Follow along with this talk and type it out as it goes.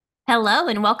Hello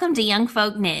and welcome to Young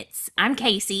Folk Knits. I'm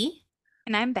Casey,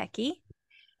 And I'm Becky.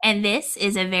 and this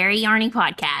is a very yarny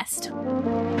podcast.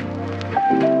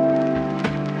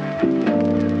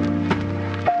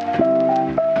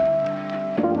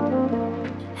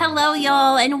 Hello,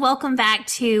 y'all, and welcome back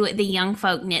to the Young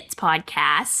Folk Knits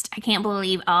podcast. I can't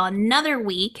believe another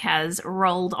week has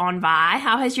rolled on by.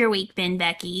 How has your week been,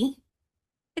 Becky?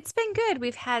 It's been good.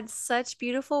 We've had such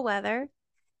beautiful weather,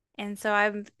 and so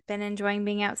I've been enjoying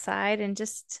being outside and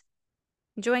just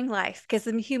enjoying life because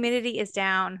the humidity is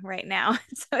down right now.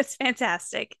 So it's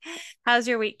fantastic. How's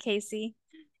your week, Casey?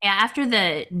 Yeah, after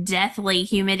the deathly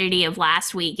humidity of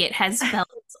last week, it has felt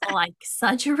like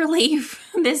such a relief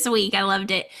this week. I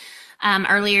loved it.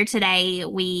 Earlier today,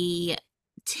 we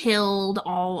tilled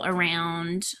all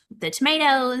around the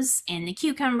tomatoes and the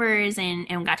cucumbers and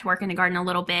got to work in the garden a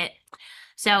little bit.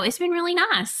 So it's been really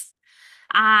nice.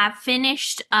 I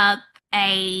finished up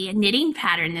a knitting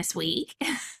pattern this week.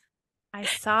 I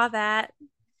saw that.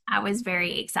 I was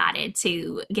very excited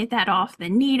to get that off the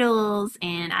needles,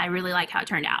 and I really like how it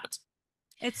turned out.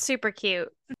 It's super cute.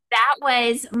 That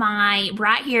was my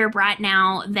Bright Here, Bright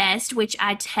Now vest, which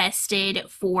I tested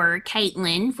for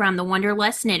Caitlin from the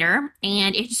Wanderlust Knitter.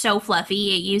 And it's so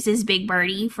fluffy. It uses Big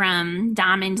Birdie from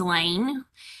Diamond Lane.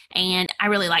 And I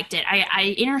really liked it.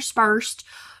 I interspersed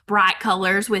bright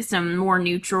colors with some more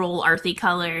neutral, earthy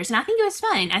colors. And I think it was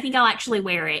fun. I think I'll actually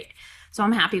wear it. So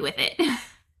I'm happy with it.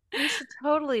 You should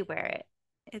totally wear it.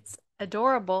 It's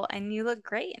adorable and you look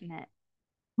great in it.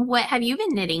 What have you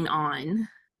been knitting on?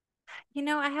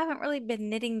 I haven't really been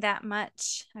knitting that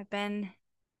much. I've been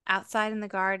outside in the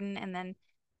garden and then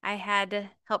I had to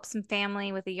help some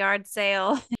family with a yard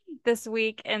sale this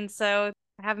week. And so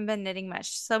I haven't been knitting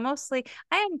much. So mostly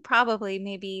I am probably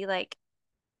maybe like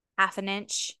half an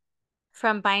inch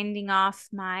from binding off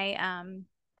my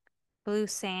blue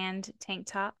sand tank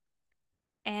top.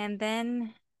 And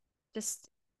then just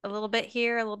a little bit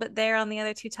here, a little bit there on the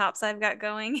other two tops I've got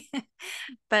going.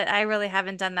 But I really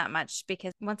haven't done that much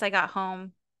because once I got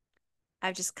home,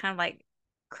 I've just kind of like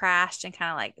crashed and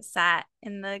kind of like sat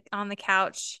in the on the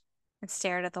couch and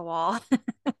stared at the wall.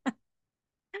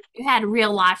 You had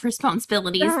real life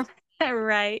responsibilities.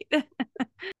 Right.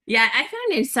 Yeah, I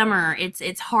find in summer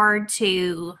it's hard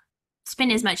to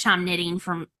spend as much time knitting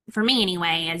for me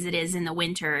anyway as it is in the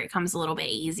winter. It comes a little bit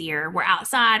easier. We're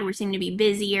outside, we seem to be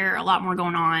busier, a lot more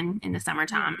going on in the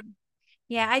summertime. Mhm.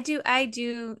 Yeah, I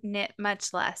do knit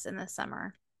much less in the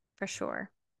summer for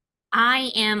sure.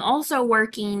 I am also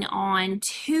working on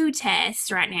two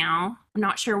tests right now. I'm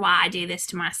not sure why I do this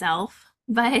to myself,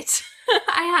 but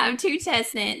I have two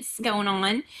test knits going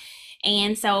on.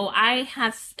 And so I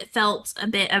have felt a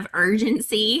bit of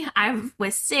urgency. I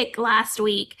was sick last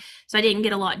week, so I didn't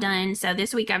get a lot done. So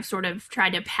this week I've sort of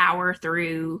tried to power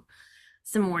through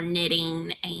some more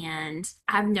knitting, and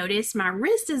I've noticed my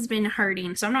wrist has been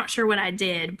hurting. So I'm not sure what I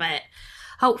did, but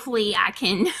hopefully I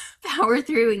can power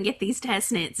through and get these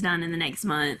test knits done in the next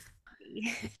month.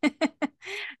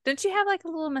 Don't you have like a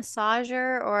little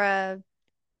massager or a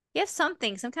you have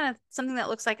something, some kind of something that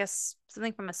looks like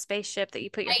something from a spaceship that you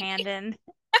put your hand in?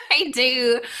 I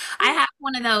do. I have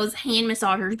one of those hand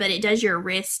massagers, but it does your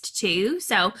wrist too.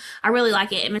 So I really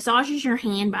like it. It massages your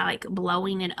hand by like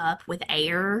blowing it up with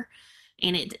air,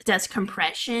 and it does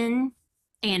compression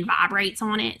and vibrates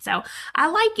on it. So I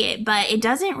like it, but it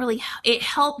doesn't really, it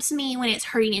helps me when it's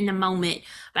hurting in the moment,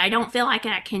 but I don't feel like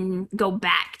I can go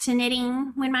back to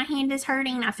knitting when my hand is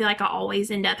hurting. I feel like I always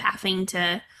end up having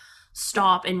to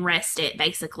stop and rest it,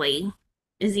 basically,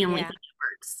 is the only thing Yeah.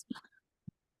 that works.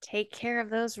 Take care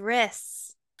of those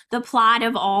wrists. The plot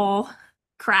of all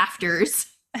crafters.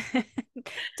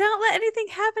 Don't let anything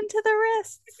happen to the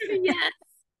wrists. Yes.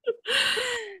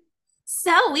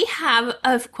 So we have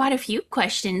quite a few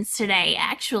questions today,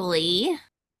 actually,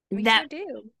 We that sure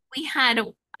do. we had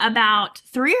about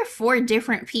three or four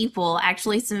different people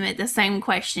actually submit the same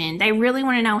question. They really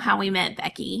want to know how we met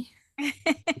Becky. We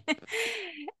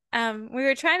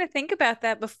were trying to think about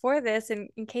that before this, and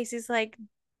Casey's like,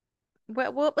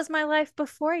 "What was my life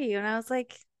before you?" And I was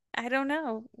like, "I don't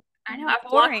know. I know I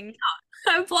blocked Boring."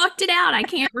 I blocked it out. I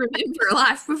can't remember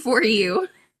life before you.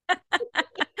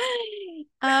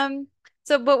 Um,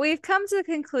 but we've come to the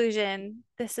conclusion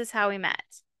this is how we met.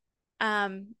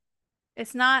 Um,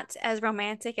 it's not as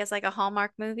romantic as like a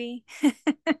Hallmark movie,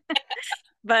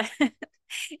 but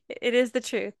it is the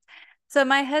truth. So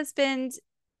my husband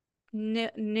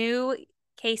knew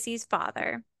Casey's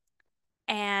father,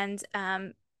 and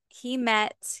he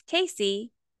met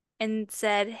Casey and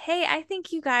said, "Hey, I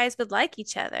think you guys would like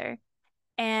each other."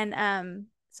 And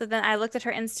so then I looked at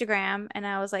her Instagram and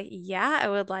I was like, "Yeah, I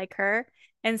would like her."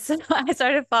 And so I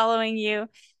started following you,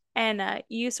 and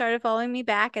you started following me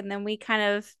back, and then we kind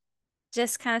of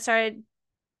started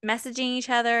messaging each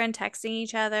other and texting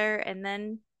each other, and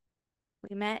then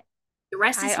we met The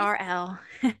rest is IRL.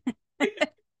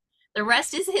 the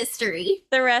rest is history.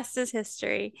 The rest is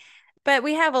history. But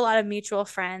we have a lot of mutual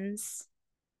friends,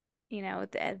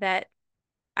 that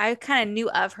I kind of knew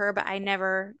of her, but I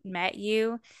never met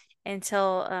you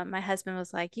until my husband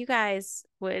was like, "You guys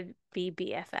would be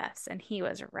BFFs," and he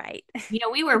was right.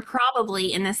 We were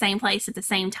probably in the same place at the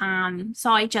same time,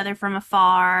 saw each other from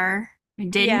afar,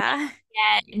 Yeah,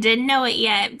 didn't know it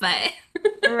yet, but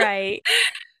right,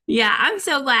 yeah, I'm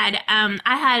so glad.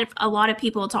 I had a lot of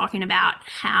people talking about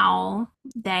how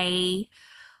they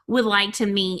would like to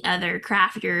meet other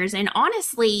crafters, and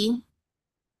honestly,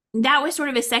 that was sort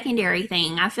of a secondary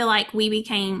thing. I feel like we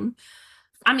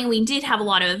did have a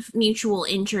lot of mutual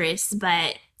interests,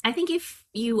 but I think if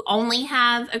you only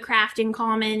have a craft in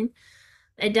common,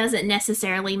 it doesn't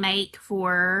necessarily make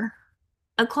for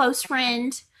a close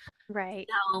friend. right.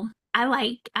 So I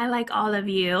like all of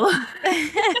you.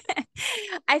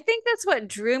 I think that's what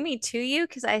drew me to you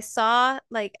because I saw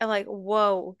I'm like,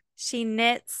 whoa, she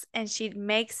knits and she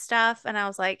makes stuff, and I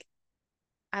was like,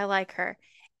 I like her.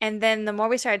 And then the more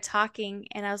we started talking,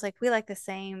 and I was like, we like the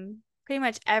same, pretty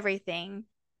much everything,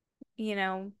 you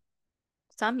know,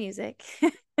 some music,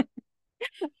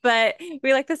 but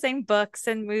we like the same books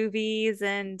and movies,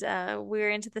 and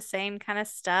we're into the same kind of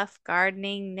stuff,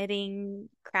 gardening, knitting,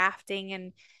 crafting,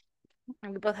 and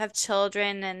we both have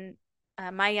children, and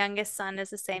my youngest son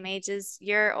is the same age as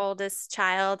your oldest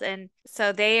child, and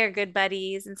so they are good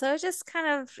buddies, and so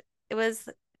it was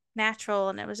natural,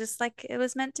 and it was just like it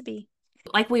was meant to be.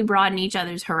 Like we broaden each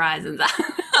other's horizons.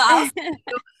 I'll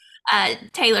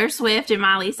Taylor Swift and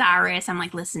Miley Cyrus. I'm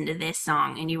like, listen to this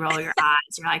song, and you roll your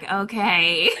eyes. You're like,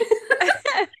 okay.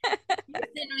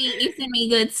 You send me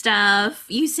good stuff.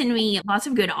 You send me lots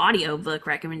of good audiobook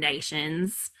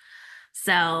recommendations.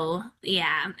 So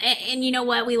yeah, and you know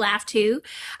what? We laugh too.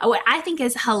 What I think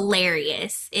is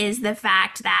hilarious is the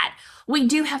fact that we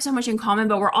do have so much in common,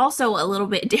 but we're also a little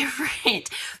bit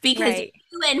different because Right.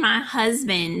 you and my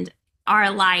husband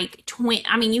are like twin.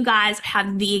 I mean, you guys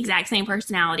have the exact same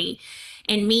personality,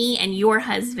 and me and your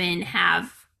husband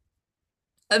have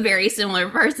a very similar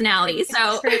personality.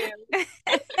 So True.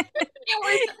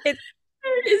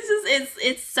 It's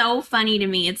it's so funny to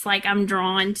me. It's like I'm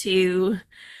drawn to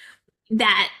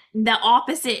that the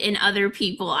opposite in other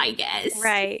people, I guess.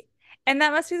 right. And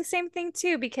that must be the same thing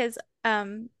too, because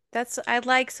that's I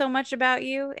like so much about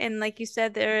you. And like you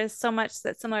said, there is so much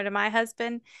that's similar to my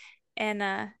husband. And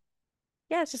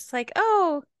yeah, it's just like,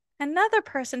 oh, another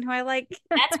person who I like.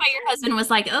 That's why your husband was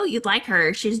like, "Oh, you'd like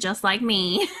her. She's just like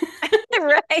me."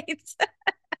 Right.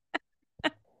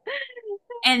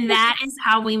 And that is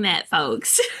how we met,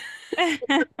 folks. That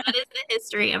is the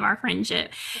history of our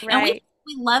friendship. And we Right.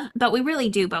 we love, but we really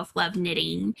do both love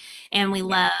knitting and we Yeah.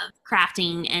 love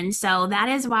crafting. And so that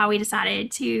is why we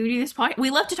decided to do this podcast. We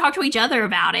love to talk to each other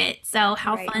about it. So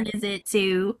how Right. fun is it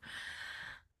to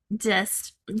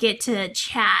just get to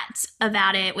chat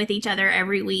about it with each other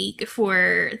every week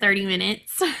for 30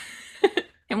 minutes?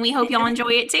 And we hope y'all enjoy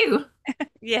it too.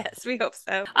 Yes, we hope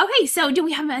so. Okay, so do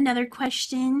we have another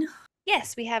question?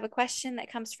 Yes, we have a question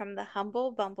that comes from the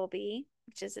Humble Bumblebee,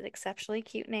 which is an exceptionally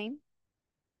cute name.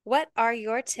 What are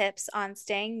your tips on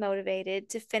staying motivated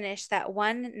to finish that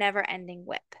one never-ending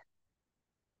whip?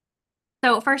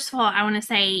 So, first of all, I want to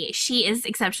say she is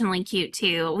exceptionally cute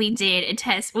too. We did a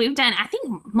test. We've done, I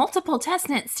think, multiple test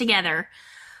knits together,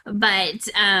 but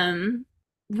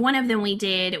one of them we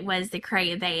did was the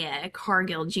Crayabea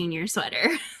Cargill Junior sweater.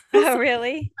 Oh,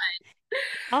 really?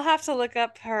 I'll have to look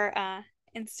up her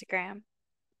Instagram.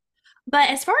 But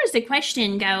as far as the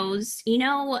question goes,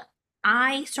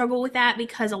 I struggle with that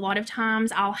because a lot of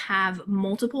times I'll have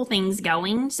multiple things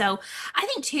going. So I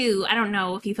think too, I don't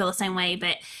know if you feel the same way,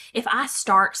 but if I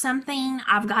start something,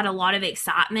 I've got a lot of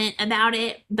excitement about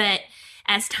it. But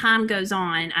as time goes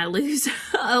on, I lose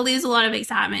I lose a lot of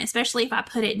excitement, especially if I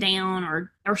put it down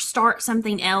or start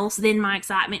something else, then my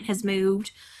excitement has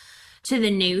moved to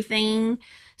the new thing.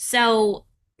 So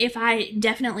if I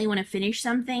definitely want to finish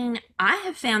something, I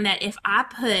have found that if I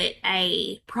put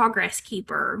a progress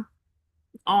keeper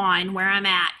on where I'm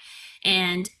at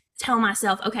and tell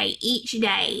myself, okay, each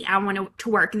day I want to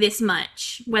work this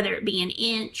much, whether it be an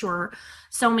inch or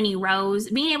so many rows,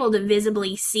 being able to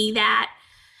visibly see that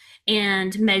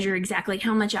and measure exactly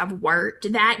how much I've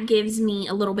worked, that gives me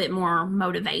a little bit more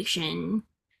motivation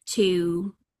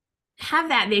to have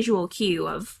that visual cue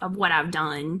of what I've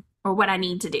done or what I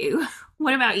need to do.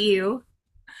 What about you?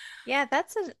 Yeah,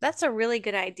 that's a really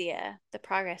good idea, the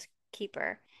progress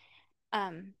keeper.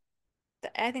 Um,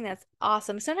 I think that's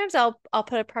awesome. Sometimes I'll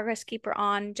put a progress keeper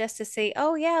on just to say,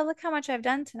 "Oh yeah, look how much I've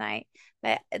done tonight."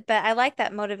 But I like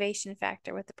that motivation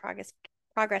factor with the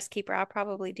progress keeper. I'll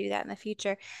probably do that in the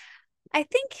future. I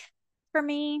think for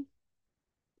me,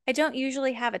 I don't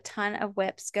usually have a ton of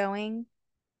whips going.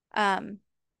 Um,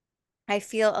 I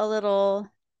feel a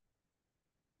little,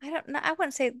 I don't know, I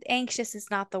wouldn't say anxious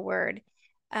is not the word.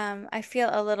 I feel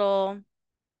a little,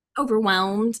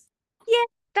 Overwhelmed. yeah,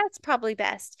 that's probably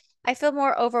best. I feel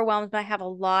more overwhelmed when I have a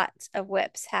lot of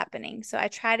whips happening. So I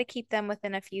try to keep them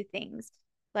within a few things,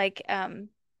 like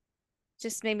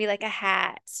just maybe like a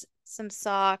hat, some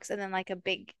socks, and then like a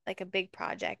big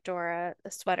project or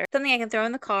a sweater. Something I can throw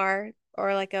in the car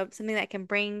or like a something that I can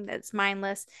bring that's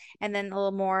mindless and then a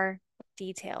little more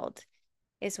detailed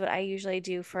is what I usually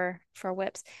do for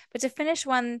whips. But to finish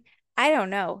one, I don't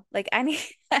know. Like I need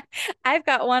I've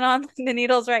got one on the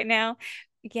needles right now.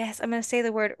 Yes, I'm gonna say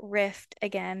the word rift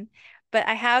again, but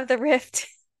I have the rift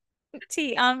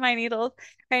tea on my needles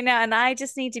right now, and I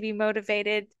just need to be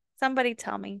motivated. Somebody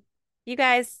tell me. You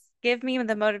guys give me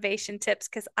the motivation tips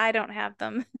because I don't have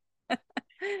them.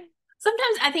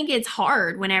 Sometimes I think it's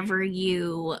hard whenever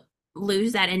you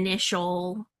lose that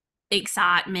initial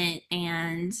excitement,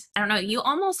 and I don't know, you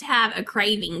almost have a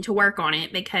craving to work on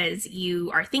it because you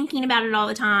are thinking about it all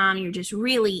the time. You're just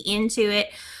really into it.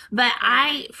 But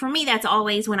Right. for me, that's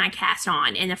always when I cast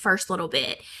on in the first little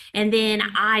bit. And then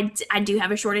Mhm. I do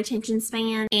have a short attention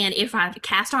span. And if I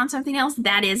cast on something else,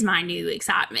 that is my new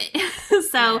excitement.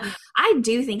 So Yeah. I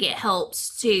do think it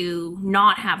helps to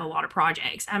not have a lot of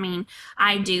projects. I mean,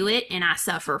 I do it and I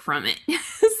suffer from it.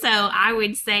 So I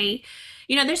would say,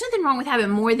 there's nothing wrong with having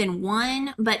more than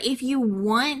one, but if you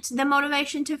want the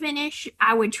motivation to finish,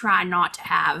 I would try not to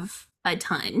have a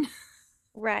ton.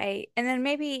 Right. And then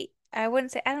maybe I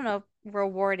wouldn't say I don't know if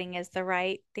rewarding is the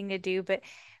right thing to do, but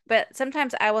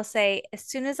sometimes I will say as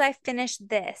soon as I finish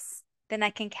this, then I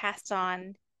can cast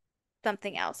on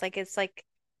something else. Like it's like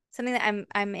something that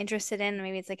I'm interested in.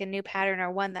 Maybe it's like a new pattern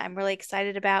or one that I'm really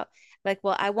excited about. Like,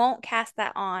 well, I won't cast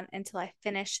that on until I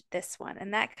finish this one.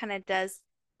 And that kind of does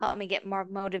help me get more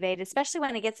motivated, especially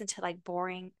when it gets into like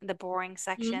the boring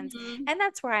sections. Mhm. And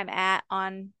that's where I'm at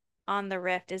on the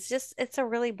Rift. It's a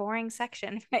really boring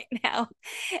section right now.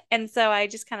 And so I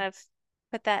just kind of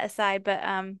put that aside. But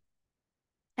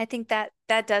I think that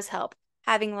does help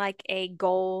having like a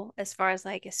goal as far as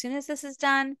like as soon as this is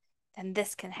done, then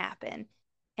this can happen.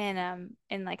 And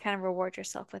like kind of reward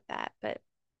yourself with that. But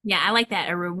Yeah, I like that.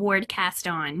 A reward cast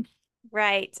on.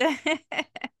 right.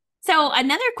 So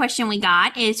another question we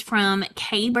got is from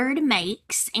K-Bird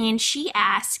Makes, and she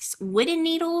asks wooden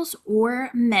needles or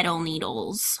metal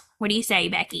needles. What do you say,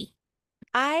 Becky?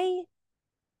 I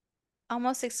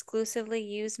almost exclusively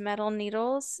use metal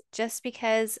needles just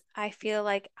because I feel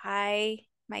like I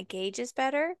my gauge is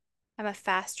better. I'm a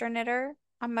faster knitter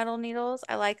on metal needles.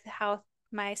 I like how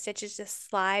my stitches just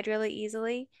slide really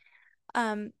easily.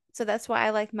 So that's why I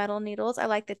like metal needles. I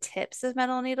like the tips of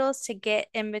metal needles to get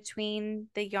in between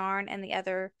the yarn and the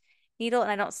other needle,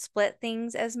 and I don't split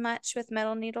things as much with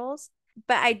metal needles.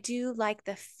 But I do like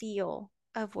the feel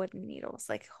of wooden needles.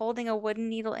 Like holding a wooden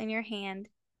needle in your hand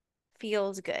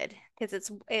feels good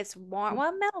because it's warm.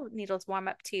 Well, metal needles warm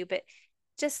up too, but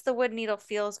just the wood needle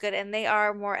feels good and they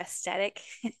are more aesthetic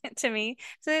to me.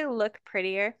 So they look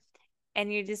prettier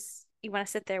and you want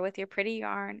to sit there with your pretty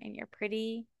yarn and your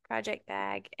pretty project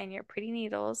bag and your pretty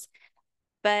needles.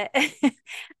 But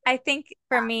I think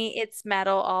for me, it's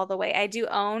metal all the way. I do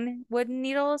own wooden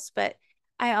needles, but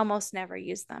I almost never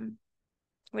use them.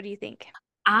 What do you think?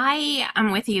 I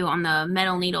am with you on the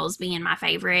metal needles being my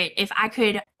favorite. If I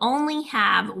could only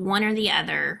have one or the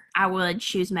other, I would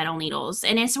choose metal needles.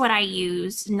 And it's what I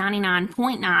use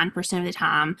 99.9% of the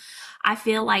time. I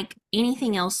feel like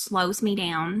anything else slows me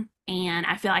down, and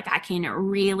I feel like I can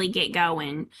really get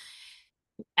going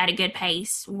at a good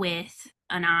pace with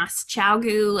a nice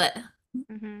Chalgu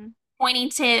Hmm. pointy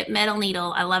tip metal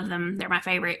needle. I love them, they're my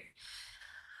favorite.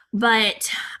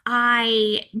 But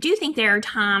I do think there are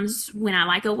times when I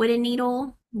like a wooden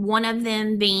needle. One of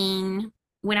them being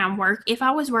when if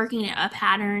I was working a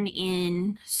pattern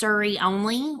in Surrey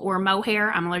only or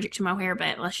mohair, I'm allergic to mohair,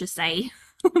 but let's just say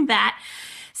that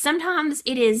sometimes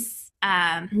it is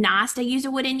nice to use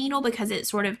a wooden needle because it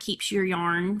sort of keeps your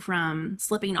yarn from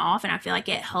slipping off, and I feel like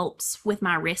it helps with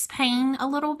my wrist pain a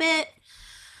little bit.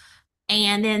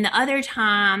 And then the other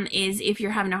time is if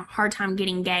you're having a hard time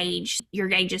getting gauge, your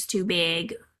gauge is too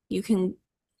big, you can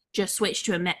just switch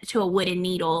to a wooden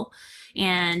needle.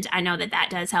 And I know that that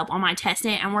does help. On my test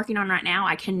knit I'm working on right now,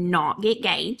 I cannot get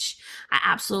gauge. I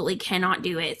absolutely cannot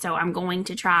do it. So I'm going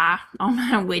to try on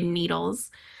my wooden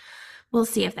needles. We'll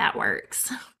see if that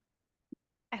works.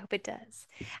 I hope it does.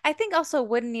 I think also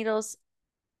wooden needles,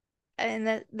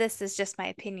 and this is just my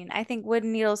opinion. I think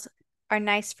wooden needles are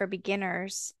nice for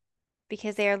beginners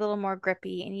because they are a little more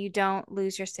grippy and you don't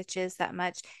lose your stitches that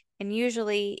much. And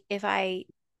usually, if I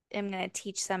am going to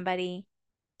teach somebody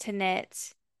to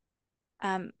knit,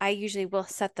 I usually will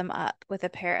set them up with a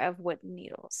pair of wooden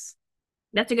needles.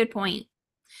 That's a good point.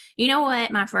 You know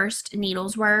what my first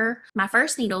needles were? My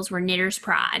first needles were Knitter's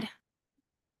Pride.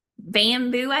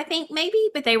 Bamboo, I think maybe,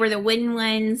 but they were the wooden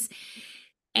ones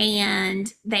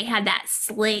and they had that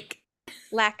slick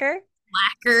Lacquer?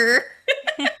 lacquer.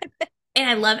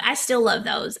 And I still love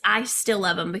those. I still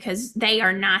love them because they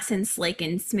are nice and slick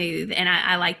and smooth, and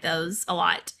I like those a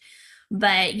lot.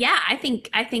 But yeah, I think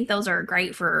those are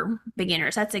great for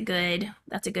beginners. That's a good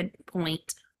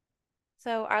point.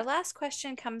 So our last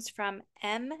question comes from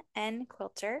MN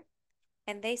Quilter,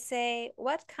 and they say,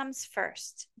 what comes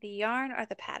first, the yarn or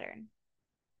the pattern?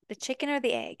 The chicken or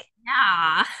the egg?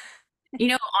 Yeah.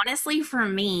 Honestly, for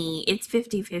me, it's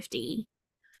 50-50.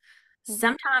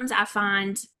 Sometimes I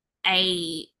find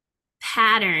a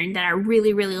pattern that I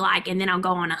really, really like, and then I'll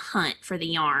go on a hunt for the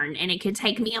yarn, and it could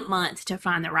take me a month to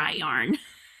find the right yarn.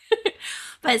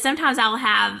 But sometimes I'll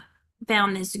have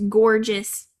found this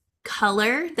gorgeous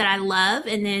color that I love,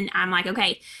 and then I'm like,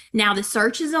 okay, now the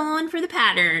search is on for the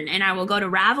pattern, and I will go to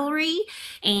Ravelry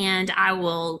and I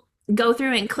will go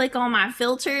through and click on my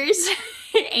filters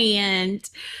and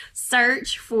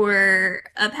search for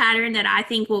a pattern that I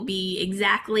think will be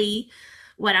exactly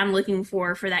what I'm looking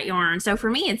for that yarn. So for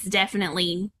me, it's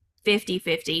definitely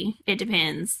 50-50. It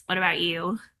depends. What about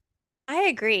you? I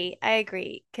agree. I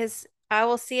agree. Because I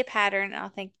will see a pattern and I'll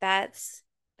think that's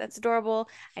adorable.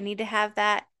 I need to have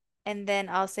that. And then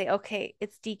I'll say, okay,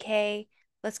 it's DK.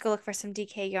 Let's go look for some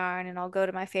DK yarn. And I'll go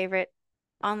to my favorite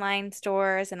online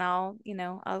stores and I'll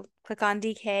click on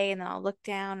DK and then I'll look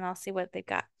down and I'll see what they've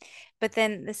got. But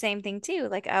then the same thing too.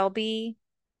 Like I'll be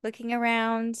looking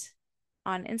around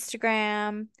on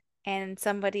Instagram and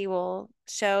somebody will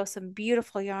show some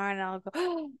beautiful yarn and I'll go,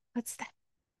 oh, what's that?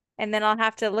 And then I'll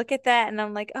have to look at that and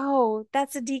I'm like, oh,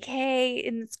 that's a DK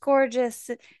and it's gorgeous.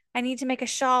 I need to make a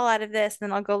shawl out of this. And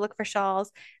then I'll go look for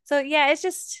shawls. So yeah, it's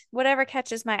just whatever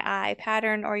catches my eye,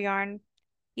 pattern or yarn,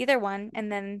 either one.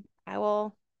 And then I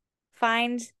will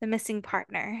find the missing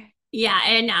partner. Yeah,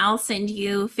 and I'll send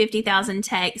you 50,000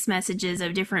 text messages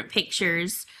of different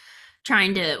pictures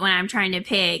when I'm trying to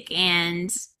pick,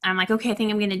 and I'm like, okay, I think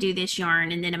I'm going to do this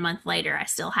yarn, and then a month later I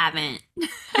still haven't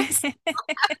I still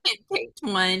haven't picked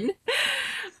one.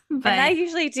 And I But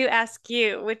usually do ask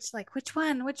you, which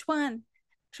one? Which one?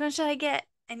 Which one should I get?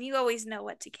 And you always know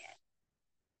what to get.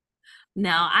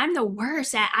 no, I'm the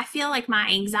worst at I feel like my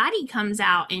anxiety comes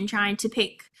out in trying to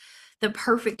pick the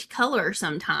perfect color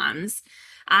sometimes.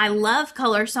 I love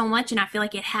color so much and I feel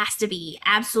like it has to be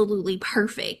absolutely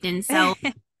perfect. And so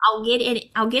I'll get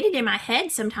it in my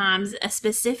head sometimes, a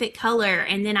specific color,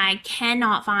 and then I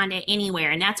cannot find it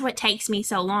anywhere. And that's what takes me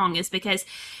so long, is because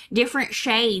different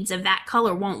shades of that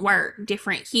color won't work,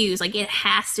 different hues. Like it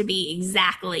has to be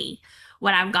exactly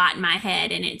what I've got in my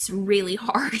head, and it's really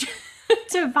hard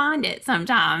to find it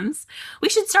sometimes. We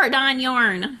should start dyeing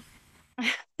yarn.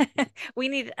 We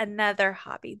need another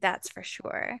hobby, that's for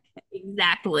sure.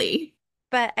 Exactly.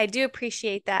 But I do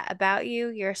appreciate that about you,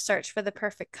 your search for the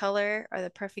perfect color or the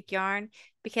perfect yarn,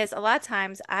 because a lot of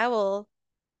times I will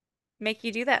make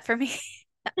you do that for me.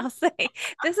 I'll say,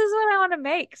 this is what I want to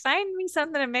make. Find me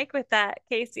something to make with that,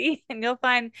 Casey, and you'll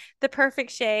find the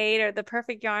perfect shade or the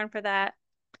perfect yarn for that.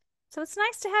 So it's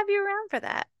nice to have you around for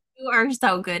that. You are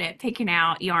so good at picking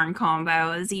out yarn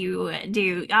combos. You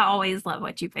do. I always love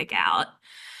what you pick out.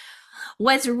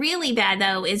 What's really bad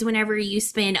though is whenever you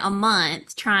spend a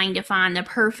month trying to find the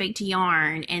perfect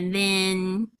yarn and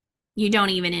then you don't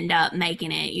even end up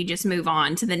making it. You just move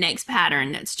on to the next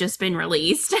pattern that's just been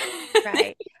released.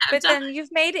 Right. But then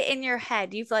you've made it in your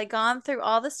head. You've like gone through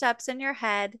all the steps in your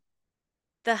head,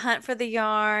 the hunt for the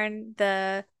yarn,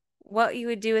 the what you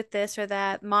would do with this or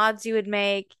that, mods you would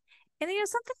make. And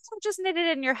some things are just knitted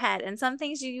in your head, and some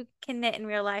things you can knit in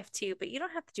real life too, but you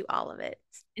don't have to do all of it.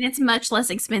 And it's much less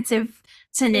expensive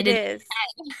to knit It it. is.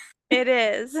 It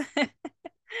is.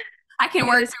 I can It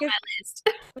work is through 'cause- my list.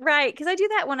 right, because I do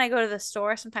that when I go to the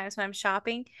store. Sometimes when I'm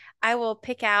shopping, I will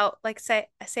pick out like say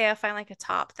I find like a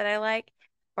top that I like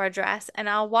or a dress, and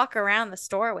I'll walk around the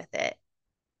store with it.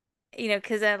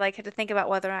 Because I like have to think about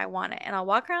whether I want it, and I'll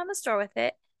walk around the store with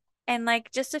it, And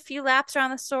like just a few laps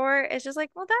around the store is just like,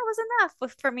 well, that was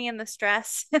enough for me in this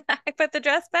dress. I put the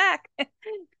dress back.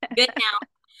 Good now.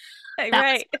 That was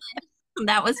Right.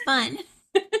 that was fun.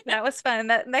 That was fun.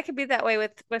 That could be that way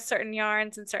with certain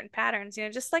yarns and certain patterns,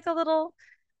 just like a little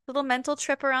mental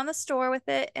trip around the store with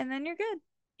it, and then you're good.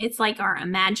 It's like our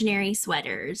imaginary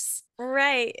sweaters.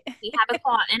 Right. We have a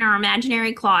closet in our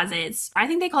imaginary closets. I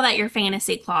think they call that your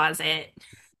fantasy closet.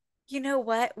 You know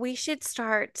what? We should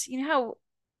start. You know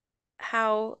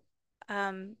how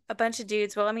a bunch of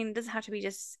dudes, well, I mean, it doesn't have to be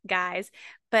just guys,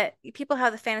 but people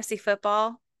have the fantasy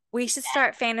football. We should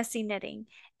start fantasy knitting.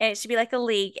 And it should be like a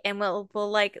league, and we'll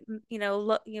like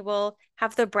look, we'll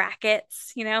have the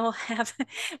brackets, we'll have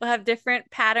we'll have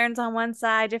different patterns on one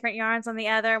side, different yarns on the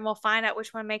other, and we'll find out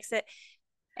which one makes it,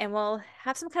 and we'll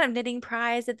have some kind of knitting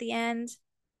prize at the end.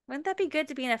 Wouldn't that be good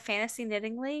to be in a fantasy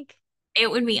knitting league?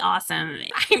 It would be awesome.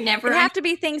 I've never It'd have to understood.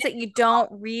 be things that you don't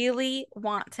really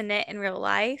want to knit in real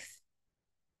life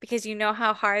because you know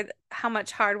how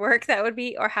much hard work that would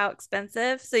be or how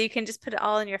expensive. So you can just put it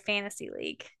all in your fantasy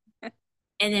league.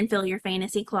 And then fill your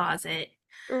fantasy closet.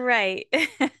 Right.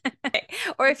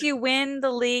 Or if you win the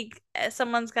league,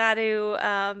 someone's got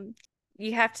to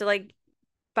you have to like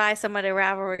buy someone a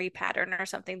Ravelry pattern or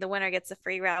something. The winner gets a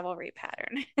free Ravelry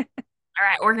pattern. All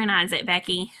right, organize it,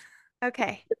 Becky.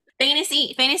 Okay.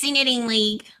 Fantasy knitting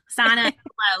league. Sign up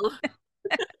below.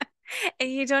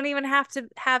 And you don't even have to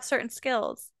have certain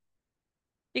skills.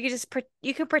 You could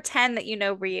you can pretend that you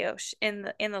know brioche in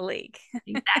the league.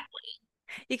 Exactly.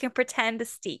 You can pretend to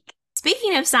steek.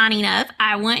 Speaking of signing up,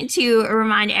 I want to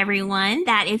remind everyone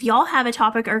that if y'all have a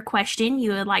topic or question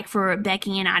you would like for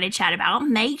Becky and I to chat about,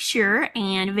 make sure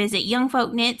and visit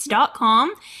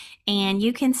youngfolknits.com and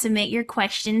you can submit your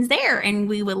questions there and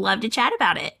we would love to chat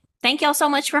about it. Thank y'all so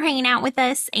much for hanging out with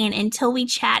us. And until we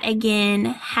chat again,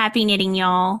 happy knitting,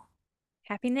 y'all.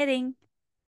 Happy knitting.